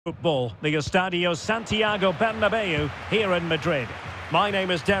Football, the Estadio Santiago Bernabeu here in Madrid. My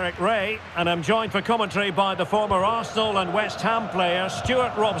name is Derek Ray and I'm joined for commentary by the former Arsenal and West Ham player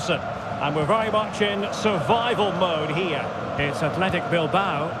Stuart Robson. And we're very much in survival mode here. It's Athletic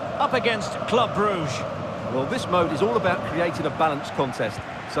Bilbao up against Club Brugge. Well, this mode is all about creating a balanced contest,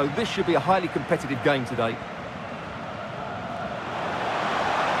 so this should be a highly competitive game today.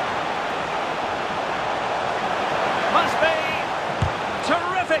 Must be!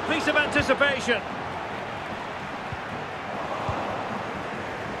 Terrific piece of anticipation.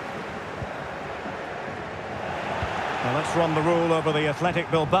 Now let's run the rule over the Athletic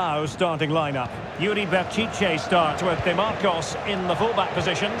Bilbao starting lineup. Yuri Berchiche starts with DeMarcos in the fullback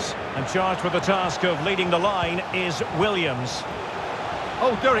positions, and charged with the task of leading the line is Williams.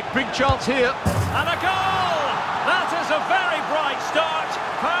 Oh, Derek, big chance here. And a goal! That is a very bright start.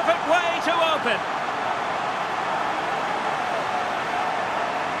 Perfect way to open.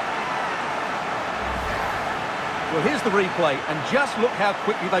 Well, here's the replay, and just look how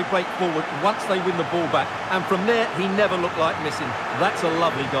quickly they break forward once they win the ball back. And from there, he never looked like missing. That's a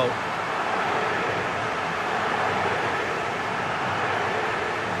lovely goal.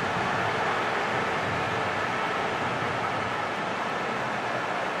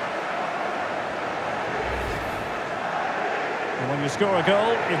 And when you score a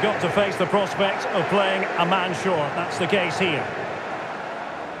goal, you've got to face the prospect of playing a man short. That's the case here.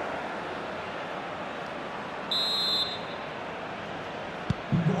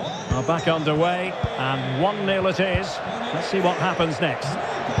 Well, back underway, and 1-0 it is. Let's see what happens next.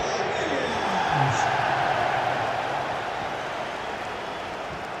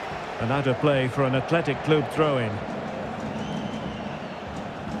 And out of play for an Athletic Club throw-in.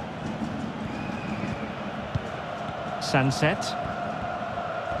 Sunset.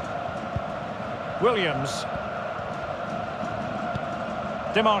 Williams.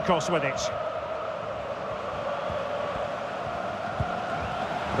 DeMarcos with it.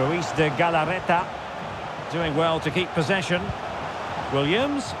 Ruiz de Galarreta doing well to keep possession.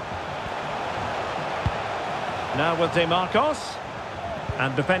 Williams. Now with DeMarcos.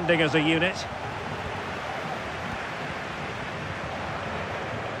 And defending as a unit.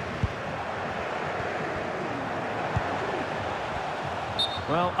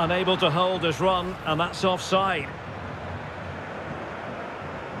 Well, unable to hold his run, and that's offside.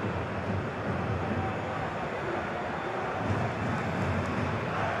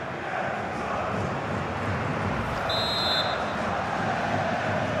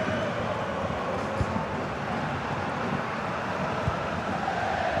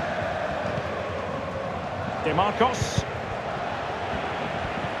 DeMarcos.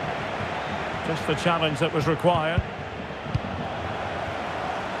 Just the challenge that was required.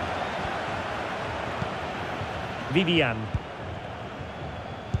 Vivian.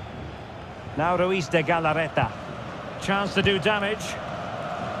 Now Ruiz de Galarreta. Chance to do damage.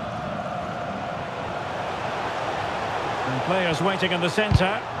 And players waiting in the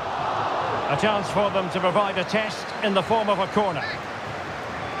centre. A chance for them to provide a test in the form of a corner.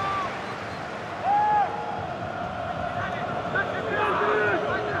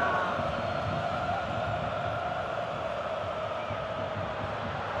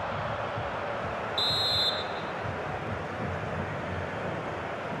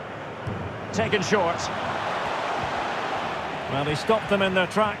 Taken short. Well, he stopped them in their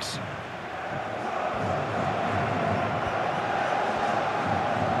tracks.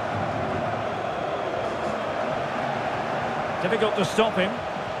 Difficult to stop him.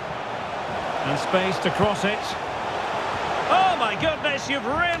 And space to cross it. Oh my goodness, you've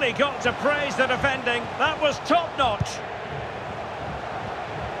really got to praise the defending. That was top-notch.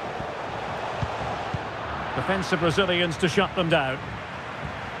 Defensive Brazilians to shut them down.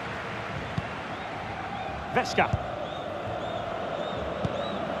 Vesca.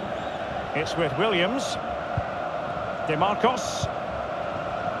 It's with Williams. DeMarcos.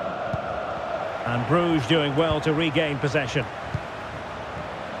 And Bruges doing well to regain possession.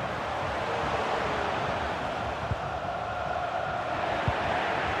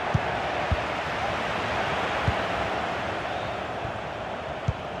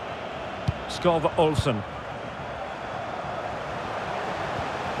 Skov Olsen.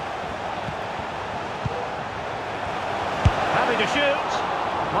 To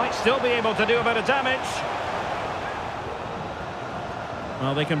shoot. Might still be able to do a bit of damage.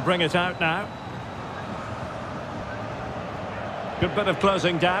 Well, they can bring it out now. Good bit of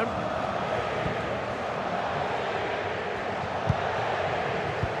closing down.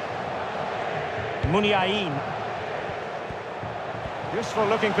 Muniain. Useful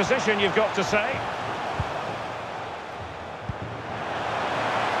looking position, you've got to say.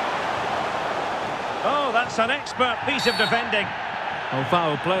 that's an expert piece of defending. Oh,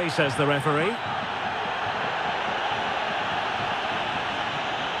 foul play, says the referee.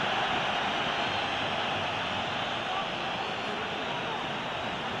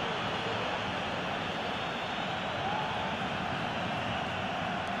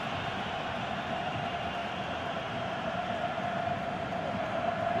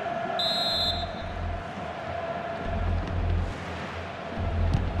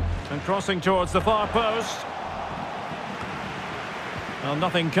 And crossing towards the far post. Well,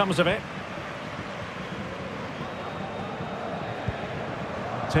 nothing comes of it.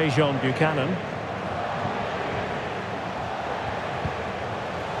 Tejon Buchanan.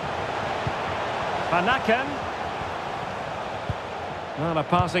 Van Aken. Well, a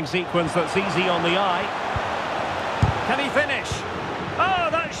passing sequence that's easy on the eye. Can he finish? Oh,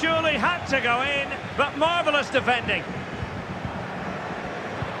 that surely had to go in, but marvellous defending.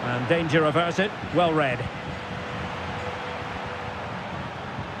 And danger averted, well read.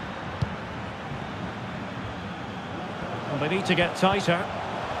 Well, they need to get tighter.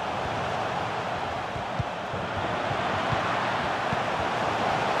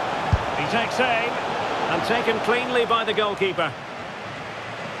 He takes aim, and taken cleanly by the goalkeeper.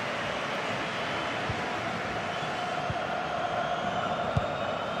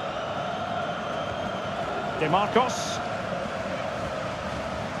 DeMarcos.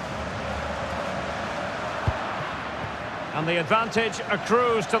 And the advantage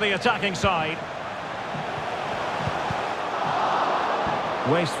accrues to the attacking side.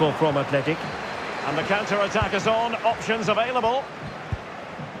 Wasteful from Athletic. And the counter-attack is on. Options available.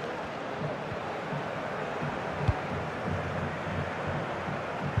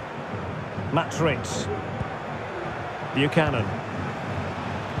 Matridge. Buchanan.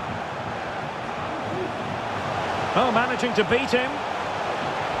 Oh, managing to beat him.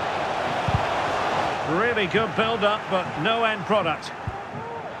 Really good build-up, but no end product.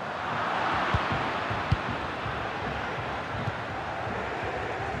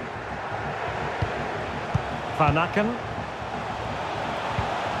 Van Aken.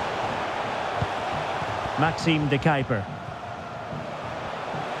 Maxime de Kuiper.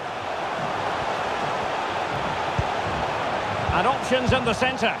 And options in the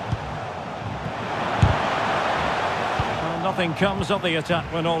centre. Well, nothing comes of the attack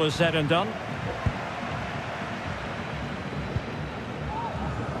when all is said and done.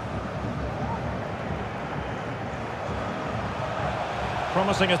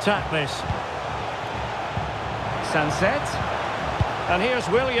 Promising attack, this. Sunset. And here's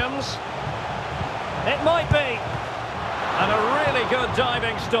Williams. It might be. And a really good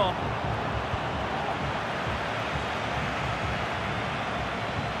diving stop.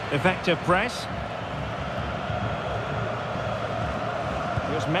 Effective press.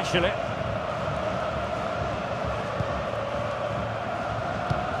 Here's Mechelet.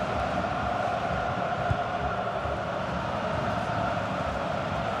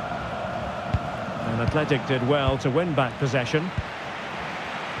 And Athletic did well to win back possession.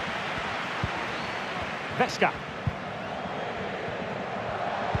 Vesca.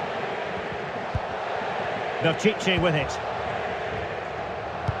 Novcic with it.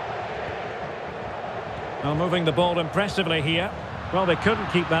 Well, moving the ball impressively here. Well, they couldn't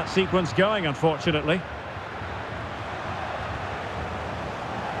keep that sequence going, unfortunately.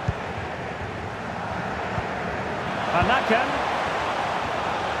 Van Aken.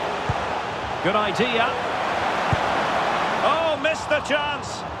 Good idea. Oh, missed the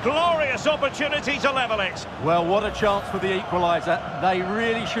chance. Glorious opportunity to level it. Well, what a chance for the equaliser. They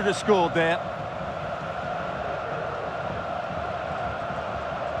really should have scored there.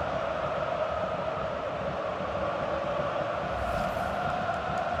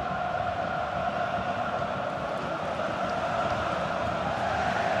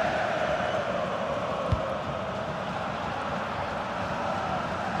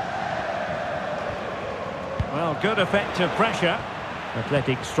 Well, good effective pressure.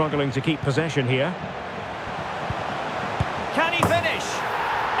 Athletic struggling to keep possession here. Can he finish?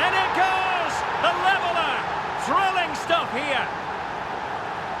 And it goes! The leveller! Thrilling stuff here.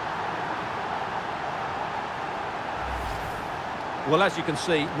 Well, as you can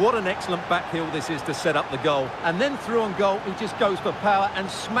see, what an excellent backheel this is to set up the goal. And then through on goal, he just goes for power and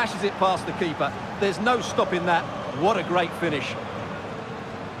smashes it past the keeper. There's no stopping that. What a great finish.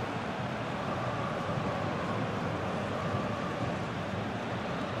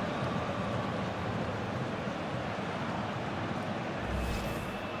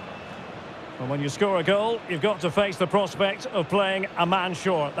 Well, when you score a goal, you've got to face the prospect of playing a man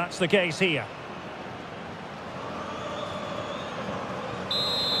short. That's the case here.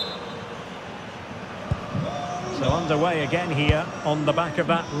 So underway again here on the back of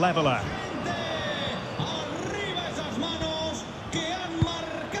that leveller.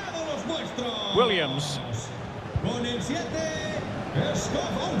 Williams.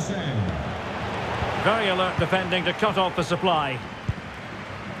 Very alert defending to cut off the supply.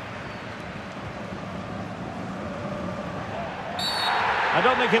 I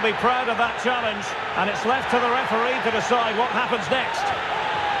don't think he'll be proud of that challenge, and it's left to the referee to decide what happens next.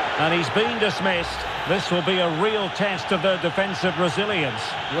 And he's been dismissed. This will be a real test of their defensive resilience.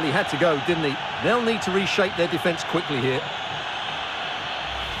 Well, he had to go, didn't he? They'll need to reshape their defence quickly here.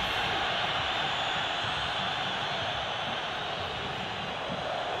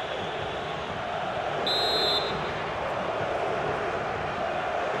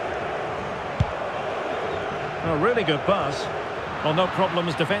 A really good pass. Well, no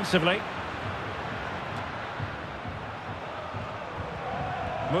problems defensively.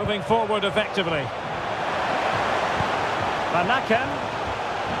 Moving forward effectively. Van Aken.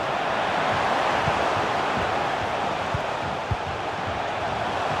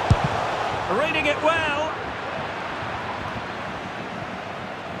 Reading it well.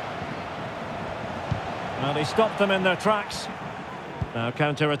 Well, he stopped them in their tracks. Now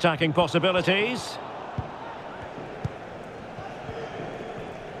counter-attacking possibilities.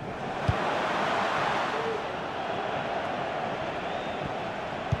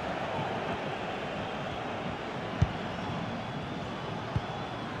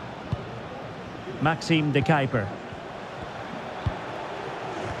 Maxime de Kuiper.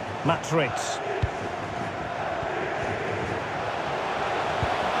 Matrix.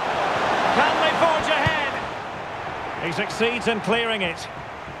 Can they forge ahead? He succeeds in clearing it.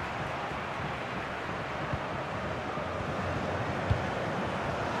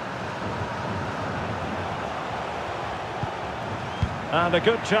 And a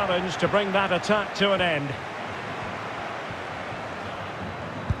good challenge to bring that attack to an end.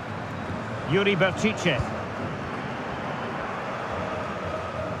 Yuri Berchiche.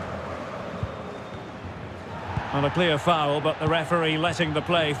 On a clear foul, but the referee letting the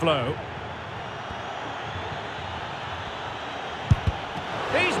play flow.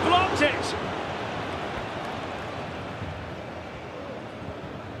 He's blocked it!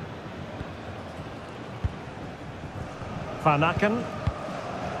 Van Aken.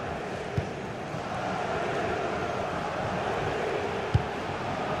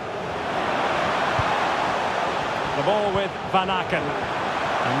 The ball with Van Aken.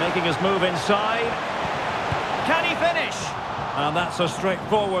 And making his move inside. Can he finish? And that's a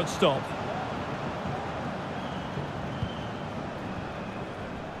straightforward stop.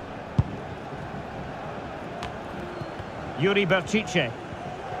 Yuri Berchiche.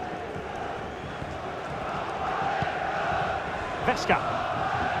 Vesca.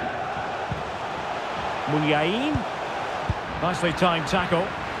 Muniain. Nicely timed tackle.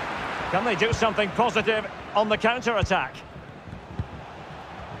 Can they do something positive on the counter-attack?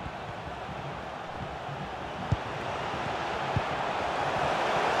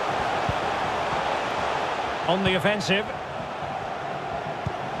 On the offensive.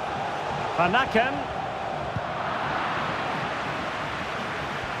 Van Aken.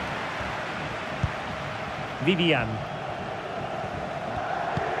 Vivian.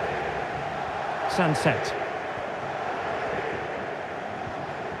 Sunset.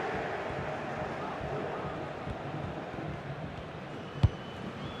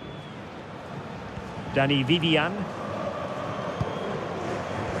 Danny Vivian.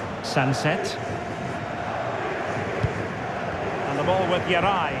 Sunset. And the ball with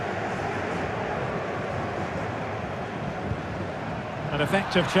Yarai. An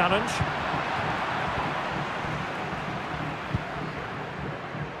effective challenge.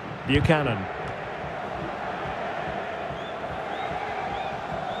 Buchanan.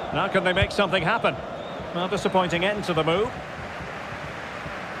 Now can they make something happen? Well, disappointing end to the move.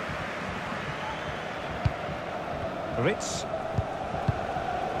 Ritz.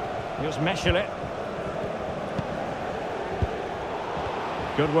 Here's Mechele.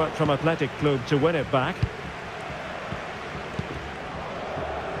 Good work from Athletic Club to win it back.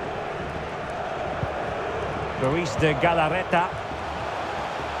 Ruiz de Galarreta.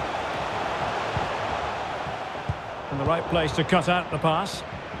 In the right place to cut out the pass.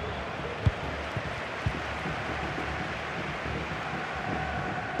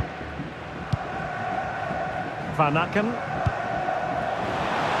 Van Aken.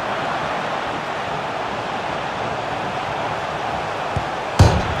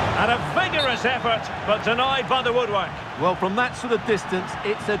 And a vigorous effort, but denied by the woodwork. Well, from that sort of distance,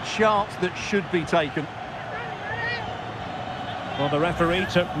 it's a chance that should be taken. Well, the referee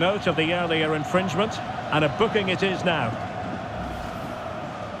took note of the earlier infringement, and a booking it is now.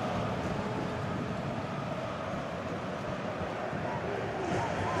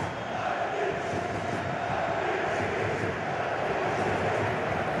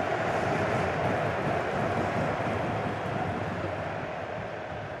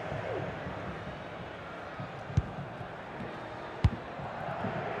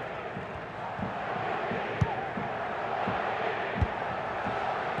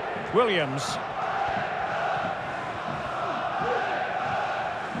 Williams.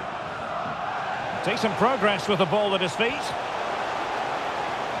 Decent progress with the ball at his feet.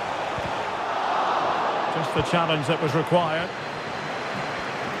 Just the challenge that was required.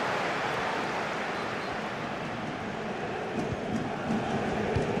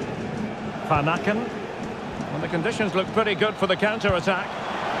 Van Aken. Well, the conditions look pretty good for the counter-attack.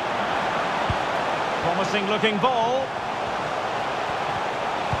 Promising looking ball.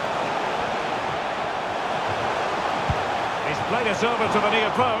 Played it over to the near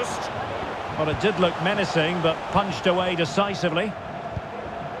post. Well, it did look menacing, but punched away decisively.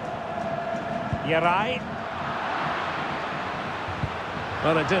 Yerai.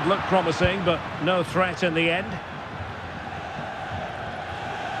 Well, it did look promising, but no threat in the end.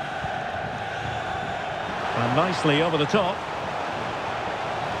 And nicely over the top.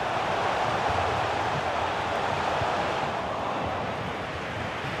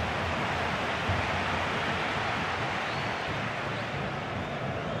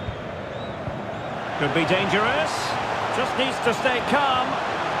 Could be dangerous. Just needs to stay calm.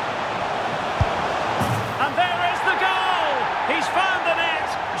 And there is the goal! He's found the net.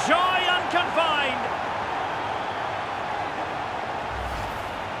 Joy unconfined.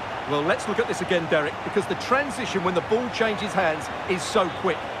 Well, let's look at this again, Derek, because the transition when the ball changes hands is so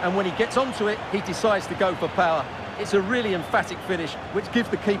quick. And when he gets onto it, he decides to go for power. It's a really emphatic finish, which gives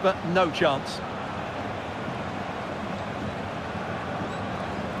the keeper no chance.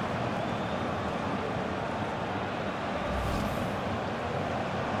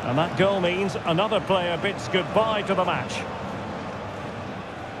 And that goal means another player bids goodbye to the match.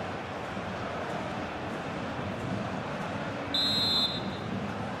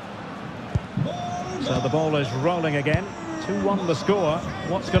 So the ball is rolling again. 2-1 the score.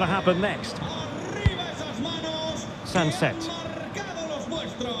 What's going to happen next? Sunset.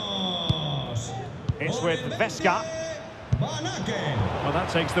 It's with Vesca. Well, that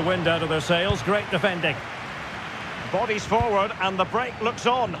takes the wind out of their sails. Great defending. Bodies forward and the break looks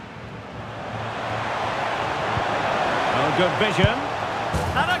on. Oh, good vision.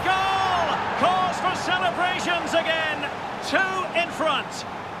 And a goal! Cause for celebrations again. 2 in front.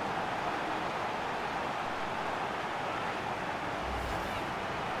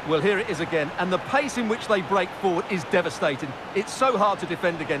 Well, here it is again, and the pace in which they break forward is devastating. It's so hard to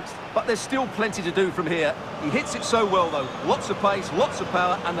defend against, but there's still plenty to do from here. He hits it so well, though. Lots of pace, lots of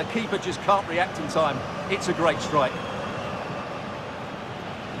power, and the keeper just can't react in time. It's a great strike.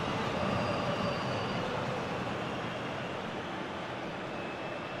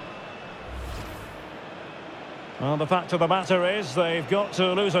 Well, the fact of the matter is they've got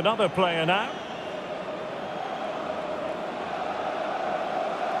to lose another player now.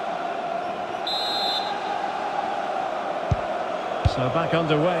 So back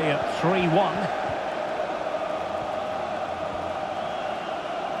underway at 3-1.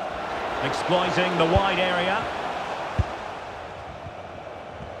 Exploiting the wide area.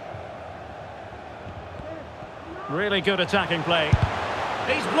 Really good attacking play.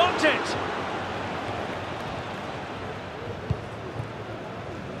 He's blocked it.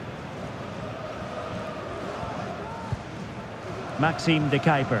 Maxime de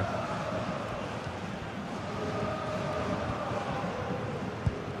Kuiper.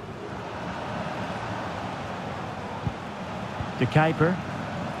 De Kuiper.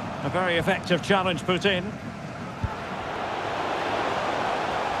 A very effective challenge put in.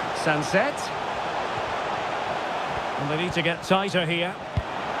 Sunset. And they need to get tighter here.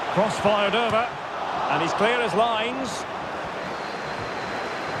 Cross fired over. And he's clear as lines.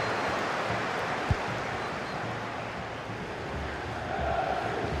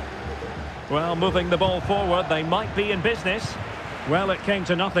 Well, moving the ball forward, they might be in business. Well, it came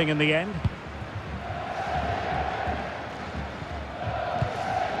to nothing in the end.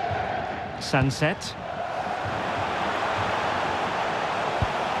 Sunset.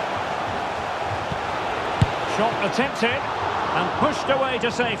 Shot attempted and pushed away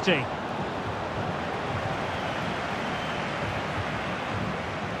to safety.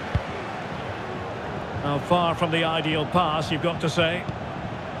 Now, far from the ideal pass, you've got to say.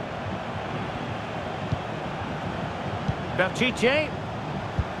 Brlgium.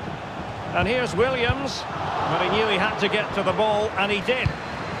 And here's Williams. But he knew he had to get to the ball, and he did.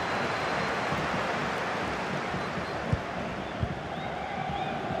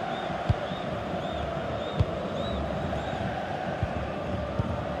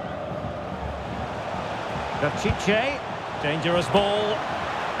 Brlgium. Dangerous ball.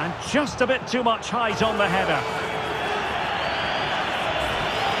 And just a bit too much height on the header.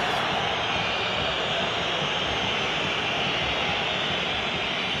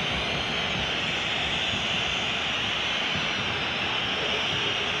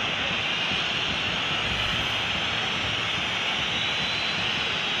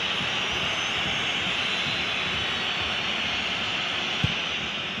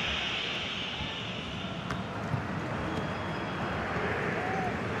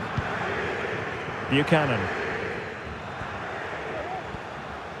 Buchanan.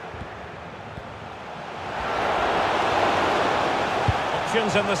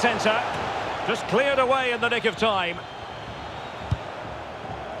 Options in the centre. Just cleared away in the nick of time.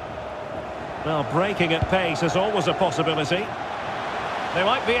 Well, breaking at pace is always a possibility. They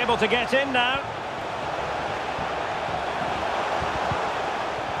might be able to get in now.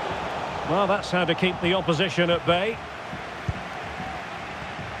 Well, that's how to keep the opposition at bay.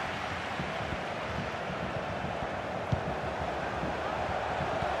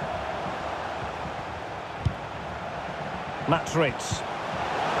 Matrix.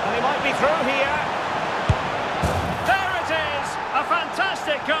 And he might be through here. There it is! A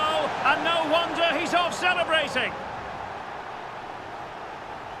fantastic goal, and no wonder he's off celebrating.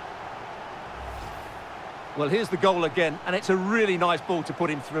 Well, here's the goal again, and it's a really nice ball to put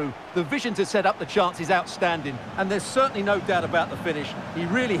him through. The vision to set up the chance is outstanding, and there's certainly no doubt about the finish. He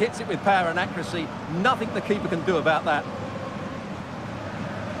really hits it with power and accuracy. Nothing the keeper can do about that.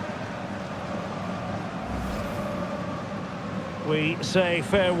 We say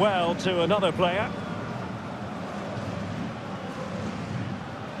farewell to another player.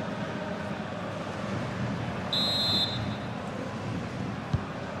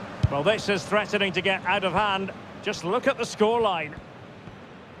 Well, this is threatening to get out of hand. Just look at the scoreline.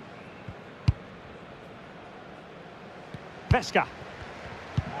 Pesca.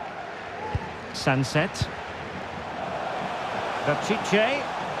 Sunset. Brlgium.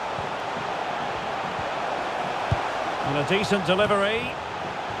 And a decent delivery.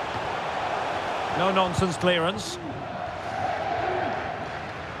 No nonsense clearance.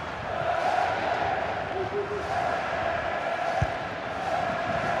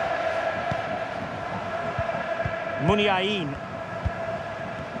 Muniain.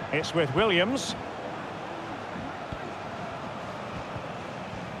 It's with Williams.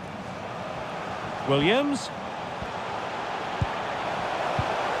 Williams.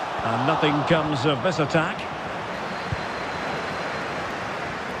 And nothing comes of this attack.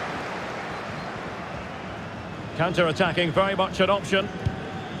 Counter-attacking, very much an option.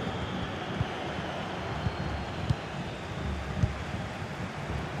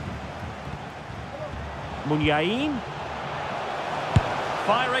 Muniain.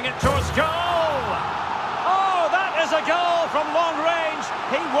 Firing it towards goal! Oh, that is a goal from long range.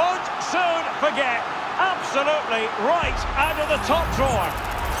 He won't soon forget. Absolutely right out of the top drawer.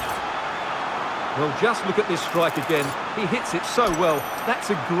 Well, just look at this strike again. He hits it so well.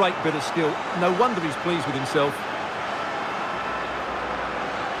 That's a great bit of skill. No wonder he's pleased with himself.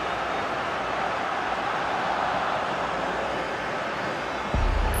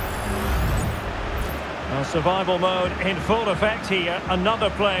 Well, survival mode in full effect here. Another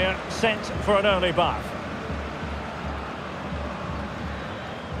player sent for an early bath.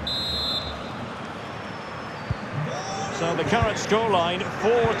 So the current scoreline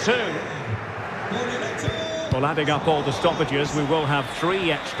 4-2. Well, adding up all the stoppages, we will have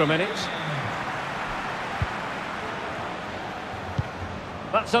 3 extra minutes.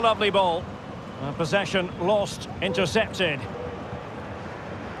 That's a lovely ball. Possession lost, intercepted.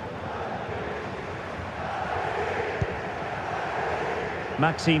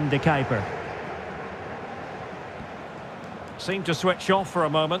 Maxime de Kuiper. Seemed to switch off for a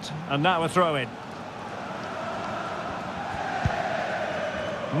moment, and now a throw-in.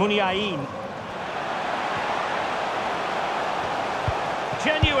 Muniain.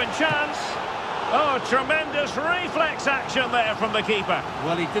 Genuine chance. Oh, tremendous reflex action there from the keeper.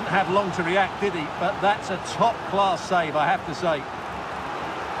 Well, he didn't have long to react, did he? But that's a top-class save, I have to say.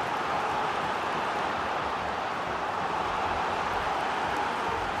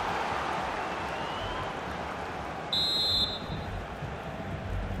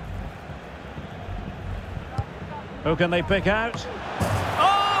 Who can they pick out?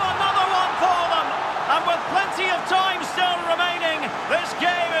 Oh, another one for them! And with plenty of time still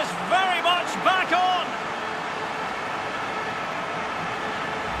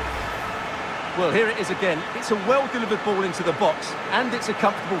Well, here it is again. It's a well-delivered ball into the box, and it's a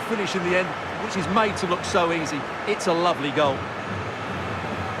comfortable finish in the end, which is made to look so easy. It's a lovely goal.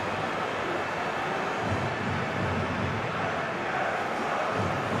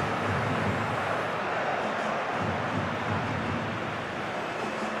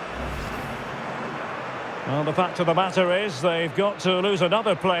 Well, the fact of the matter is they've got to lose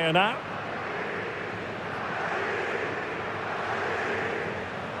another player now.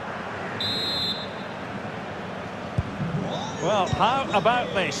 Well, how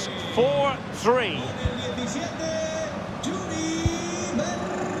about this? 4-3.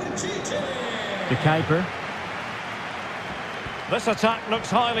 The keeper. This attack looks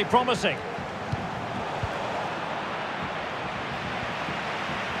highly promising.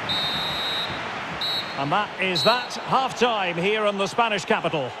 And that is that. Half-time here in the Spanish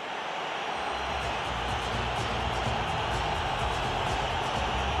capital.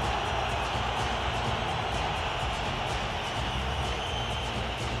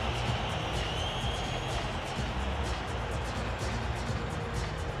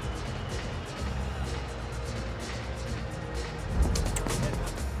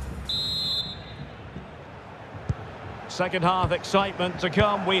 Second half excitement to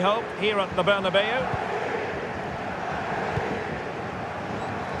come, we hope, here at the Bernabeu.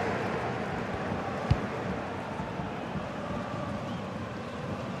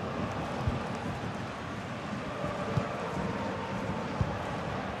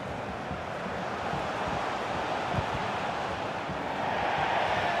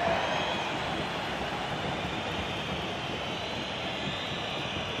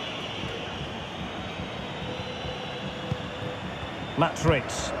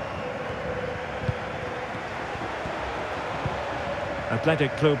 Matrix.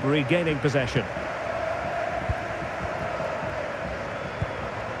 Athletic Club regaining possession.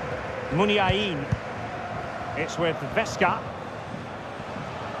 Muniain. It's with Vesca.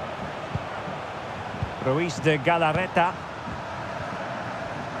 Ruiz de Galarreta.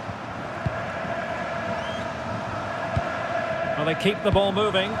 Well, they keep the ball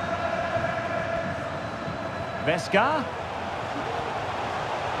moving. Vesca.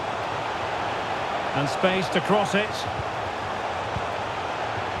 And space to cross it.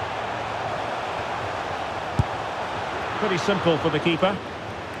 Pretty simple for the keeper.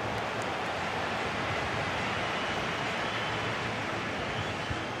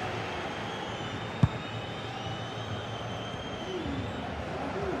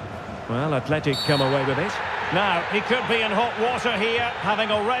 Well, Athletic come away with it. Now, he could be in hot water here,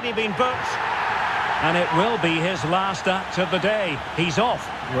 having already been booked. And it will be his last act of the day. He's off.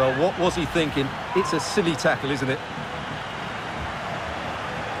 Well, what was he thinking? It's a silly tackle, isn't it?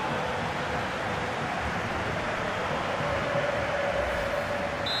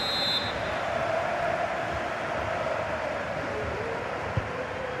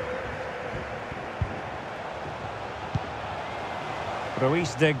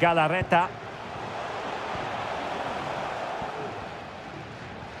 Ruiz de Galarreta.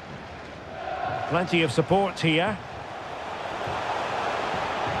 Plenty of support here.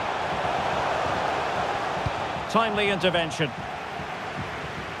 Timely intervention.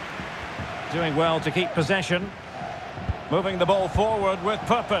 Doing well to keep possession. Moving the ball forward with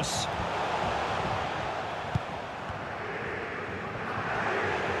purpose.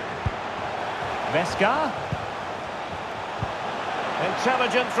 Vesca.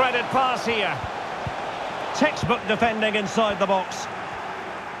 Intelligent threaded pass here. Textbook defending inside the box.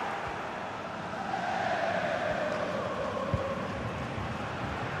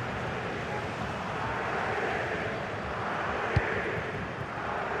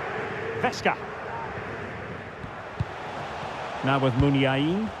 Vesca. Now with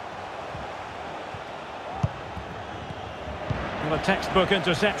Muniain. Well, a textbook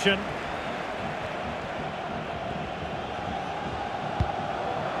interception.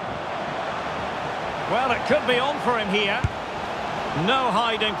 Well, it could be on for him here. No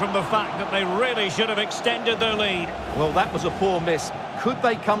hiding from the fact that they really should have extended their lead. Well, that was a poor miss. Could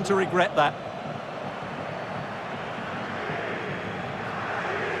they come to regret that?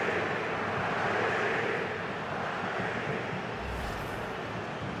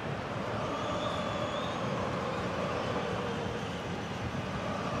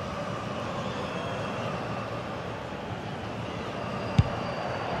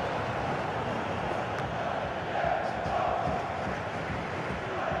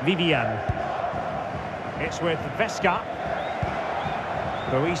 Vivian. It's with Vesca.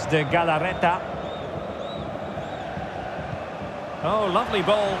 Ruiz de Galarreta. Oh, lovely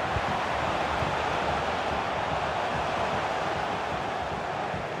ball.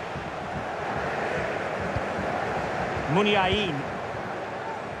 Muniain.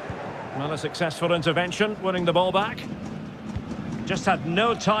 Well, a successful intervention, winning the ball back. Just had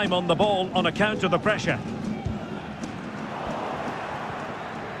no time on the ball on account of the pressure.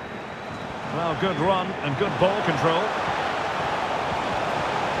 Well, good run and good ball control.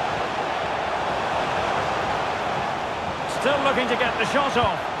 Still looking to get the shot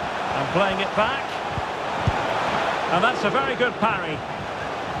off. And playing it back. And that's a very good parry.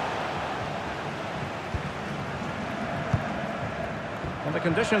 And the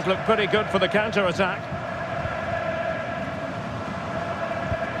conditions look pretty good for the counter-attack.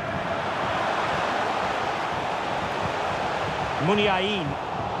 Muniain.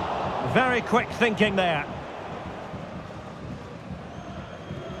 Very quick thinking there.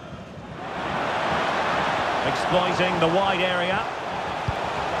 Exploiting the wide area.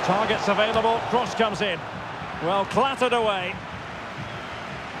 Targets available, cross comes in. Well, clattered away.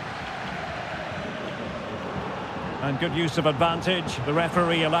 And good use of advantage, the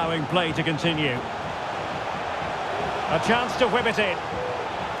referee allowing play to continue. A chance to whip it in.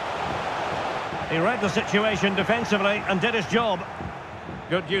 He read the situation defensively and did his job.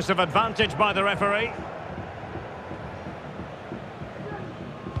 Good use of advantage by the referee.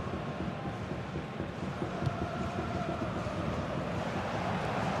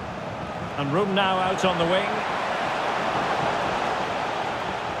 And room now out on the wing.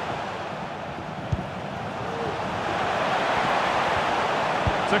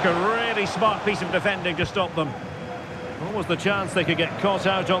 Took a really smart piece of defending to stop them. What was the chance they could get caught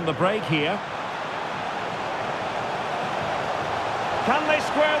out on the break here? Can they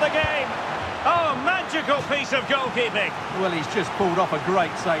square the game? Oh, magical piece of goalkeeping. Well, he's just pulled off a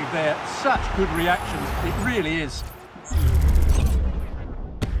great save there. Such good reactions, it really is.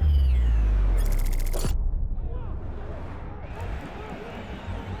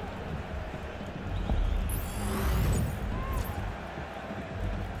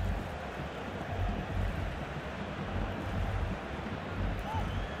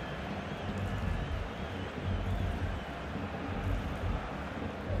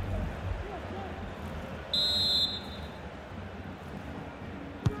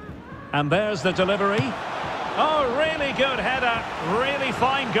 And there's the delivery. Oh, really good header. Really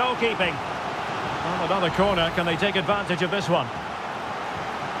fine goalkeeping. Well, another corner. Can they take advantage of this one?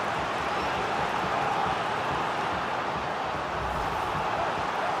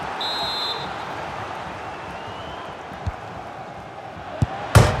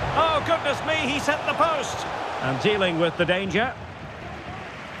 Oh, goodness me, he's hit the post. And dealing with the danger.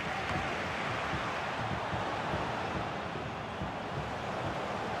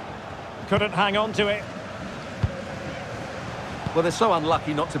 Couldn't hang on to it. Well, they're so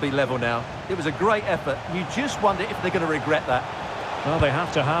unlucky not to be level now. It was a great effort. You just wonder if they're going to regret that. Well, they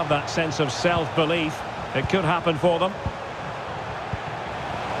have to have that sense of self-belief. It could happen for them.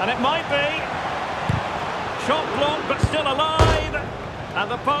 And it might be. Shot blocked, but still alive. And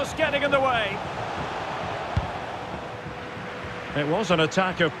the post getting in the way. It was an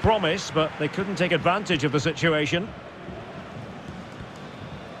attack of promise, but they couldn't take advantage of the situation.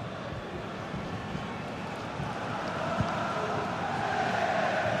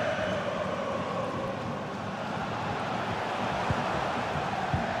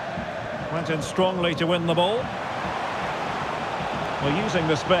 Went in strongly to win the ball. Well, using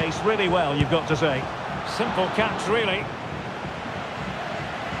the space really well, you've got to say. Simple catch, really.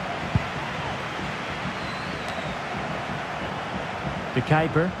 De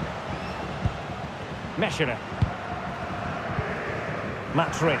Kuiper. Meschere.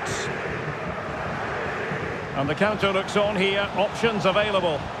 Matrix. And the counter looks on here. Options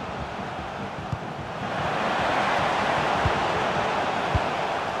available.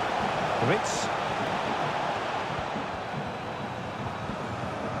 Ritz.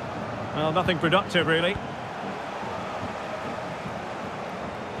 Well, nothing productive, really.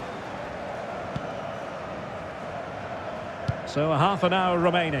 So a half an hour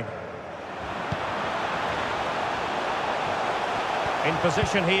remaining. In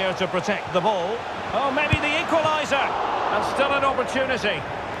position here to protect the ball. Oh, maybe the equaliser. And still an opportunity.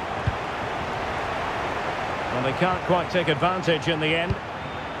 Well, they can't quite take advantage in the end.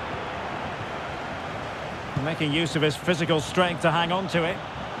 Making use of his physical strength to hang on to it.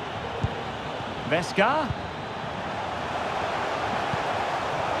 Vesca.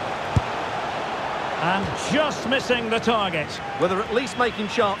 And just missing the target. Well, they're at least making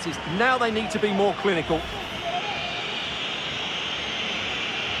chances. Now they need to be more clinical.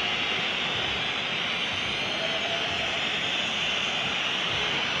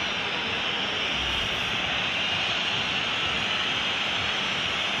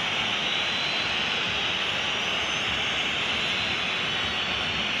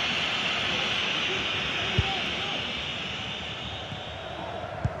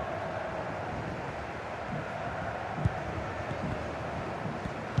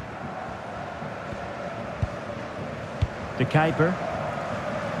 De Kuiper.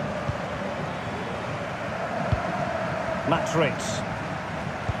 Matrix.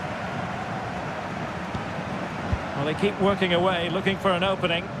 Well, they keep working away, looking for an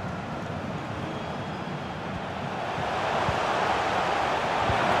opening.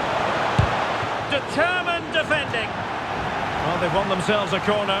 Determined defending. Well, they've won themselves a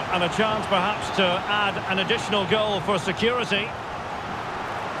corner and a chance perhaps to add an additional goal for security.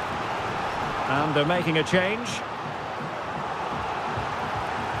 And they're making a change.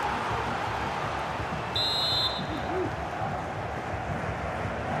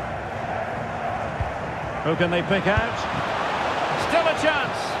 Who can they pick out? Still a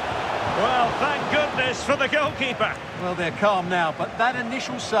chance. Well, thank goodness for the goalkeeper. Well, they're calm now, but that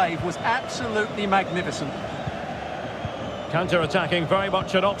initial save was absolutely magnificent. Counter-attacking, very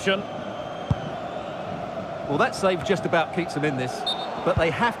much an option. Well, that save just about keeps them in this, but they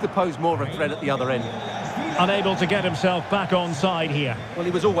have to pose more of a threat at the other end. Unable to get himself back on side here. Well,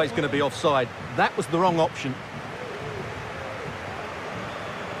 he was always going to be offside. That was the wrong option.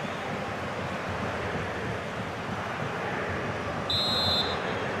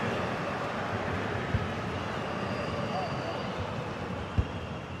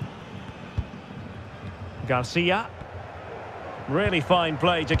 Garcia. Really fine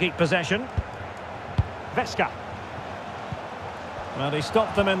play to keep possession. Vesca. Well, he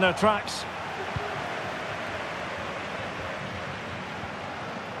stopped them in their tracks.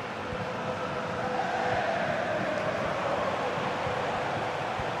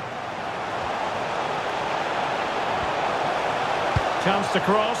 Chance to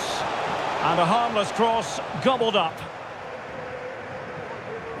cross. And a harmless cross gobbled up.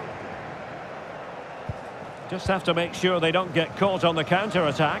 Just have to make sure they don't get caught on the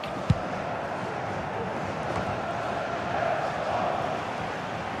counter-attack.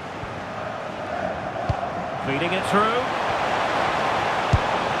 Feeding it through.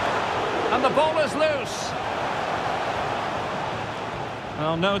 And the ball is loose.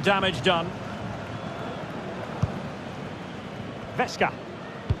 Well, no damage done. Vesca.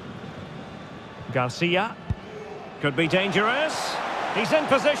 Garcia. Could be dangerous. He's in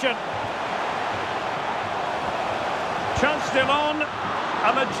position. Chance still on.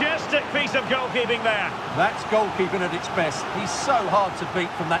 A majestic piece of goalkeeping there. That's goalkeeping at its best. He's so hard to beat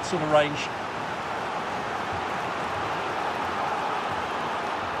from that sort of range.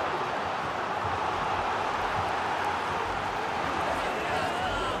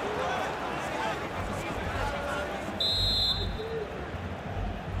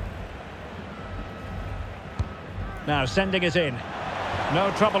 Now sending it in.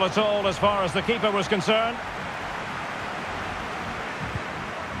 No trouble at all as far as the keeper was concerned.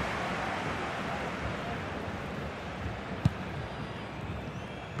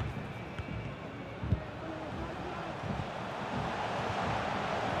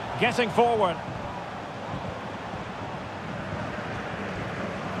 Getting forward.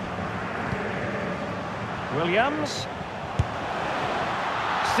 Williams.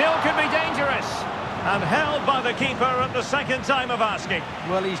 Still could be dangerous. And held by the keeper at the second time of asking.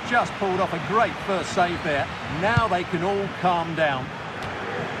 Well, he's just pulled off a great first save there. Now they can all calm down.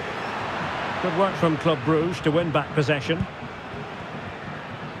 Good work from Club Brugge to win back possession.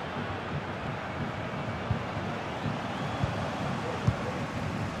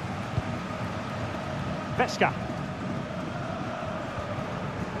 Vesca.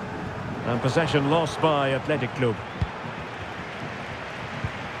 And possession lost by Athletic Club.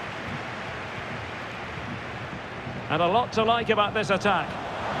 And a lot to like about this attack.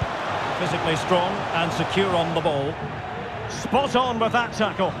 Physically strong and secure on the ball. Spot on with that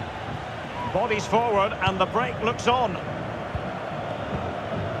tackle. Bodies forward and the break looks on.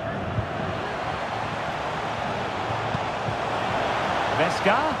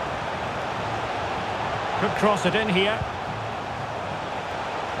 Vesca. Could cross it in here.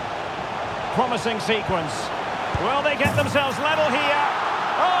 Promising sequence. Will they get themselves level here?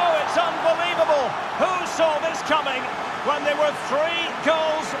 Oh, it's unbelievable. Who saw this coming when they were 3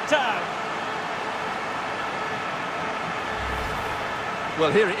 goals down?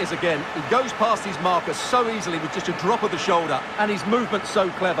 Well, here it is again. He goes past his marker so easily with just a drop of the shoulder, and his movement's so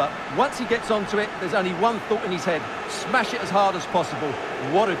clever. Once he gets onto it, there's only one thought in his head. Smash it as hard as possible.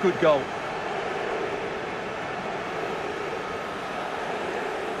 What a good goal.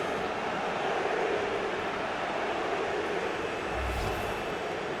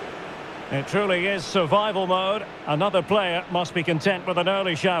 It truly is survival mode. Another player must be content with an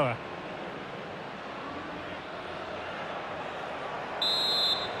early shower.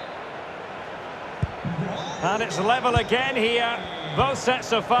 And it's level again here. Both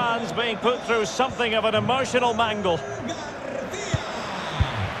sets of fans being put through something of an emotional mangle.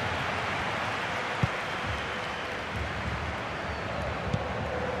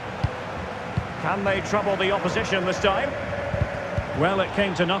 Can they trouble the opposition this time? Well, it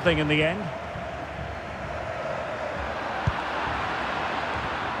came to nothing in the end.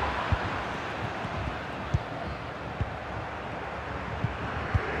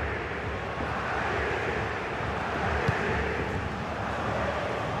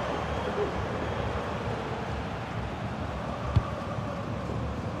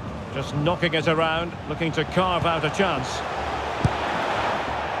 Just knocking it around, looking to carve out a chance.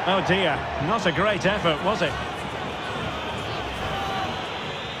 Oh dear, not a great effort, was it?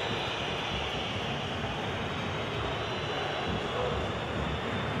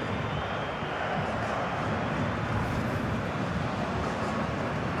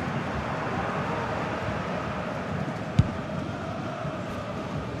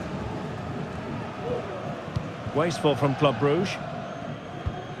 Wasteful from Club Brugge.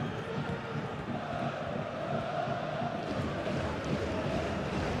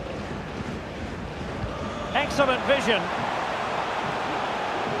 Excellent vision.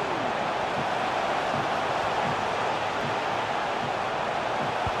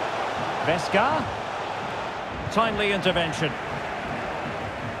 Vesca. Timely intervention.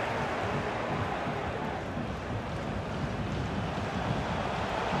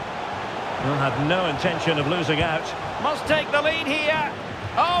 Well, had no intention of losing out. Must take the lead here.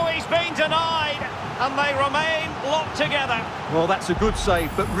 Oh, he's been denied. And they remain locked together. Well, that's a good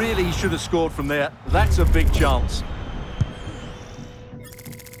save, but really he should have scored from there. That's a big chance.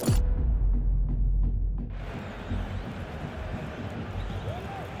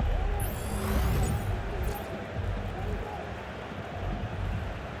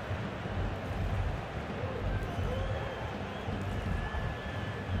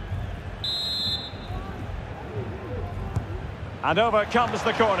 And over comes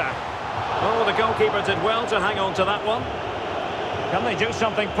the corner. Oh, the goalkeeper did well to hang on to that one. Can they do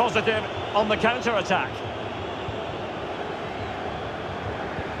something positive on the counter-attack?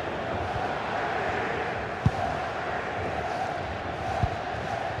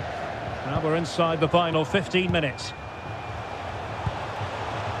 Now we're inside the final 15 minutes.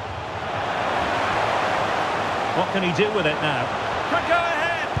 What can he do with it now? Could go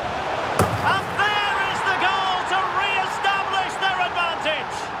ahead! And there is the goal to re-establish their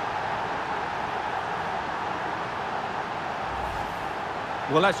advantage!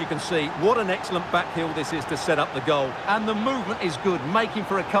 Well, as you can see, what an excellent backheel this is to set up the goal. And the movement is good, making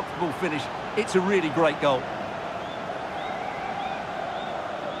for a comfortable finish. It's a really great goal.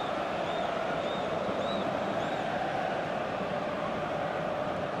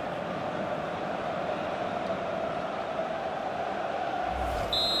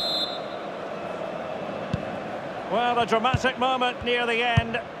 Well, a dramatic moment near the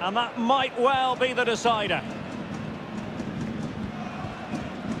end, and that might well be the decider.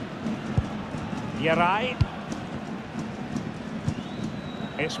 Yerai.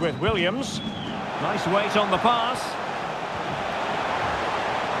 It's with Williams. Nice weight on the pass.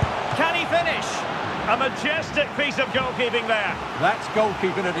 Can he finish? A majestic piece of goalkeeping there. That's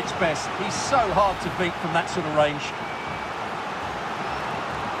goalkeeping at its best. He's so hard to beat from that sort of range.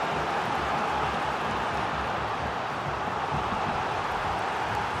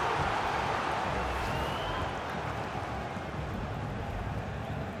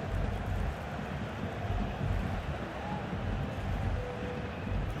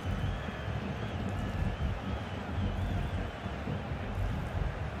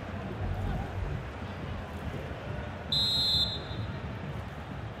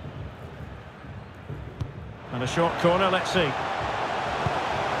 And a short corner, let's see. And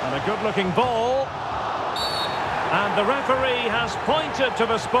a good-looking ball. And the referee has pointed to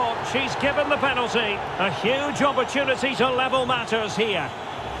the spot. She's given the penalty. A huge opportunity to level matters here.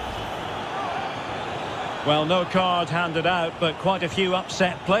 Well, no card handed out, but quite a few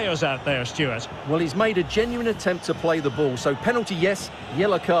upset players out there, Stuart. Well, he's made a genuine attempt to play the ball. So penalty, yes.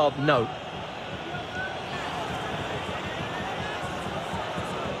 Yellow card, no.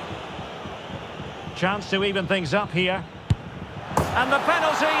 Chance to even things up here. And the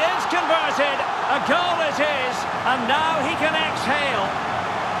penalty is converted. A goal it is. And now he can exhale.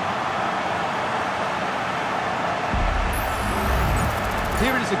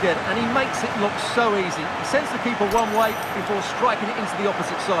 Here it is again, and he makes it look so easy. He sends the keeper one way before striking it into the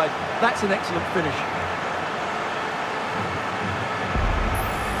opposite side. That's an excellent finish.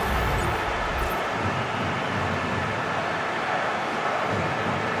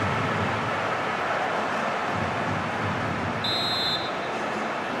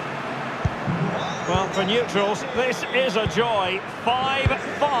 Well, for neutrals, this is a joy.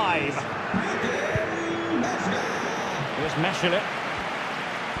 5-5. Here's Meshelet.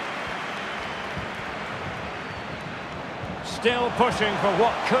 still pushing for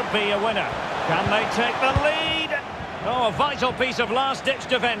what could be a winner. Can they take the lead? Oh, a vital piece of last-ditch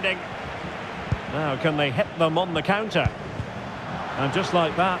defending. Now, can they hit them on the counter? And just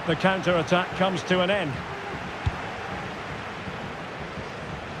like that, the counter-attack comes to an end.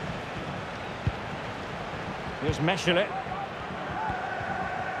 Here's Meshele.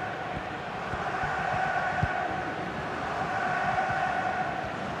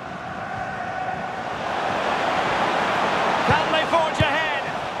 Can they forge ahead?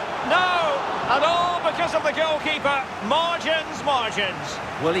 No! And all because of the goalkeeper. Margins, margins.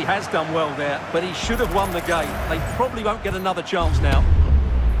 Well, he has done well there, but he should have won the game. They probably won't get another chance now.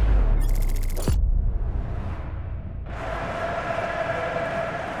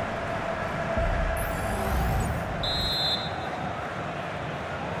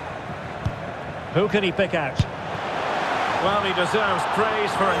 Who can he pick out? Well, he deserves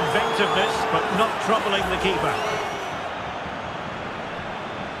praise for inventiveness, but not troubling the keeper.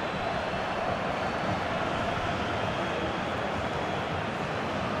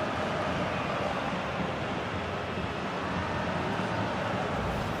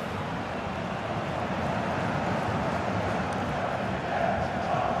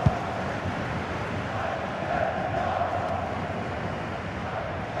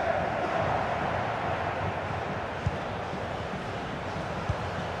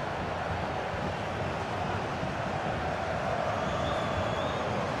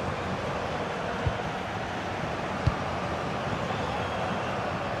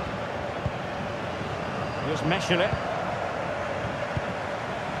 Here's Meshele.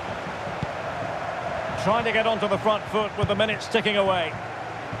 Trying to get onto the front foot with the minutes ticking away.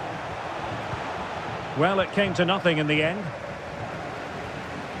 Well, it came to nothing in the end.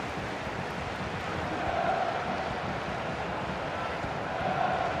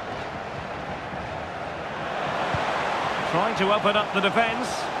 Trying to open up the defence.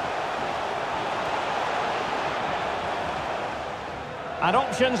 And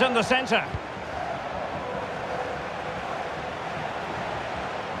options in the centre.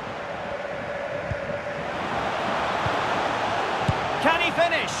 Can he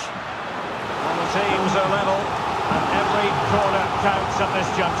finish? And the teams are level, and every corner counts at this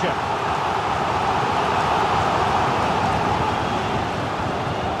juncture.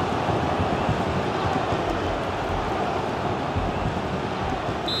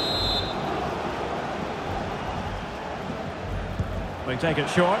 They take it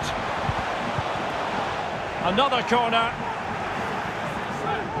short. Another corner.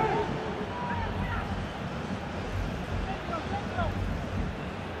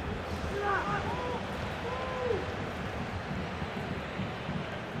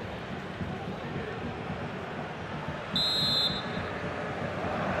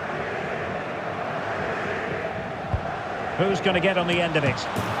 Who's going to get on the end of it?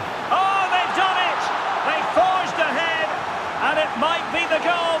 Oh, they've done it! They forged ahead, and it might be the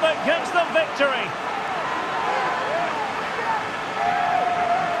goal that gives them victory.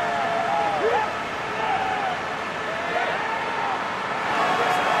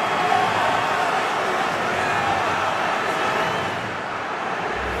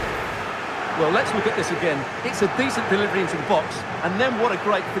 Well, let's look at this again. It's a decent delivery into the box, and then what a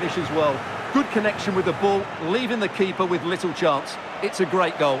great finish as well. Good connection with the ball, leaving the keeper with little chance. It's a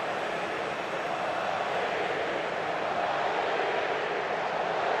great goal.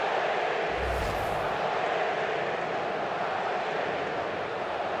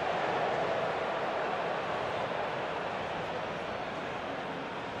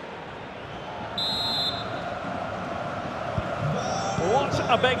 What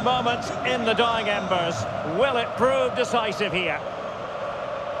a big moment in the dying embers. Will it prove decisive here?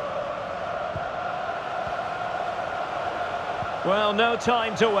 Well, no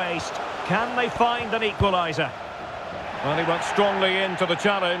time to waste. Can they find an equaliser? Well, he went strongly into the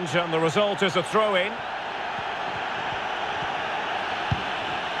challenge, and the result is a throw-in.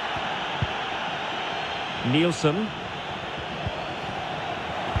 Nielsen.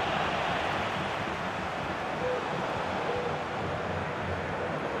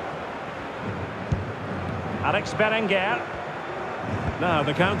 Alex Berenguer. Now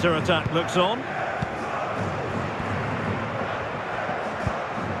the counter-attack looks on.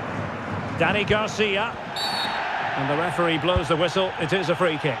 Danny Garcia. And the referee blows the whistle. It is a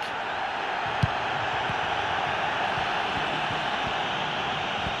free kick.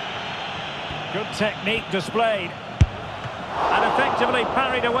 Good technique displayed. And effectively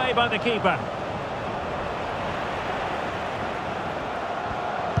parried away by the keeper.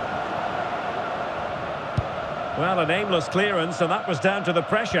 Well, an aimless clearance, and that was down to the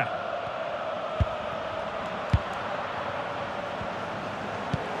pressure.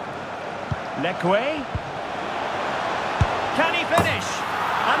 Lekwe. Can he finish?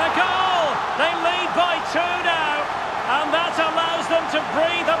 And a goal! They lead by 2 now. And that allows them to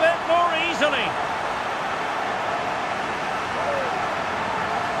breathe a bit more easily.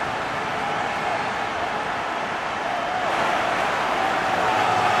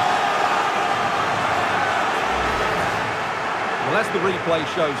 Well, as the replay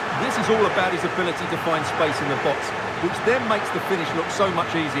shows, this is all about his ability to find space in the box, which then makes the finish look so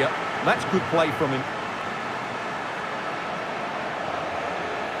much easier. That's good play from him.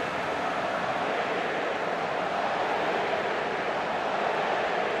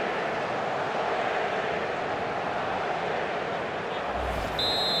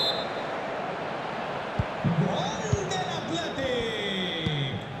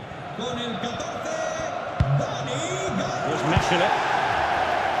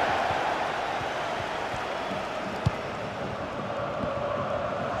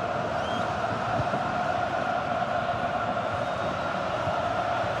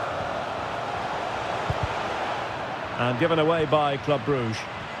 And given away by Club Brugge.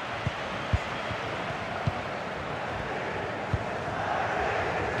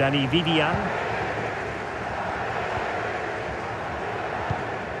 Danny Vivian.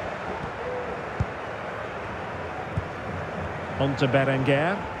 On to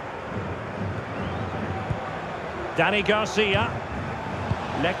Berenguer. Danny Garcia.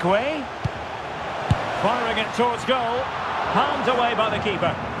 Lekwe. Firing it towards goal. Palmed away by the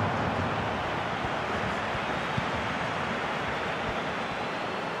keeper.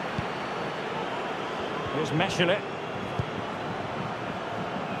 Here's Meshelet.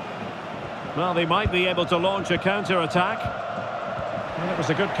 Well, they might be able to launch a counter-attack. Well, it was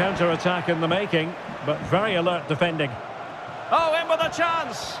a good counter-attack in the making, but very alert defending. Oh, in with a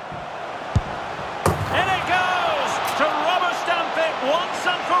chance! In it goes! To rubber stamp it once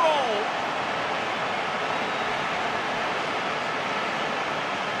and for all!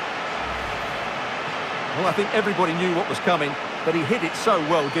 Well, I think everybody knew what was coming, but he hit it so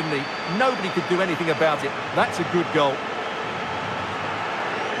well, didn't he? Nobody could do anything about it. That's a good goal.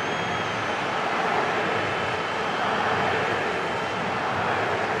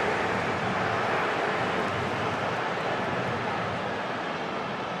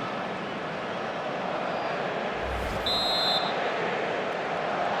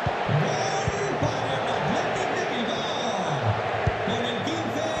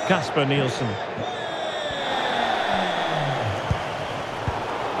 Kasper Nielsen.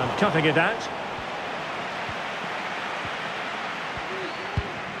 And cutting it out.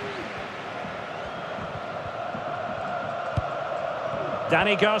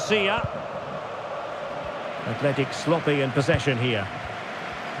 Danny Garcia. Athletic sloppy in possession here.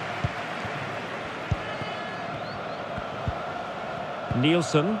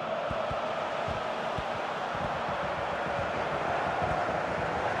 Nielsen.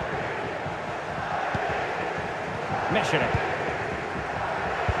 Meshelet.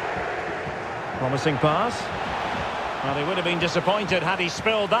 Promising pass. Well, he would have been disappointed had he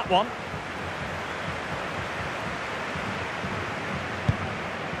spilled that one.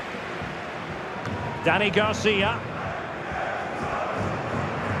 Danny Garcia.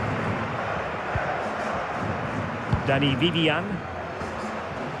 Danny Vivian.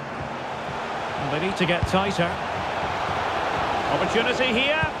 Well, they need to get tighter. Opportunity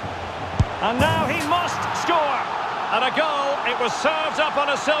here. And now he must score. And a goal, it was served up on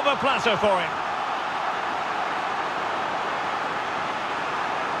a silver platter for him.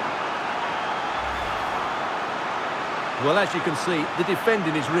 Well, as you can see, the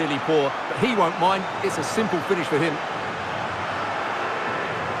defending is really poor, but he won't mind. It's a simple finish for him.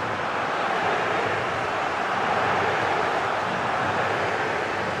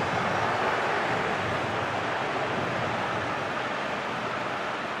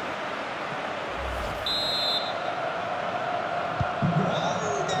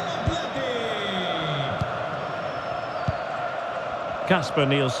 Kasper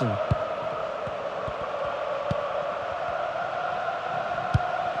Nielsen.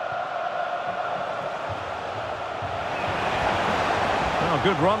 Oh,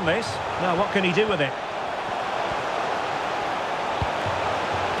 good run this. Now what can he do with it?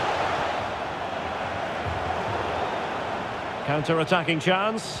 Counter-attacking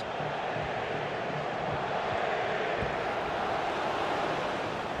chance.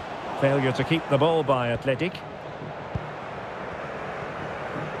 Failure to keep the ball by Athletic.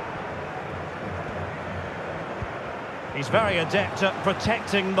 He's very adept at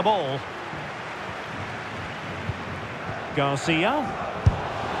protecting the ball. Garcia.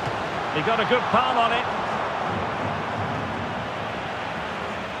 He got a good palm on it.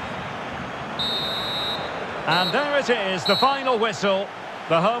 And there it is, the final whistle.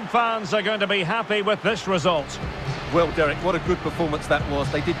 The home fans are going to be happy with this result. Well, Derek, what a good performance that was.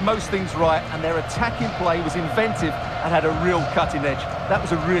 They did most things right, and their attacking play was inventive and had a real cutting edge. That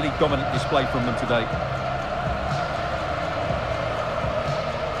was a really dominant display from them today.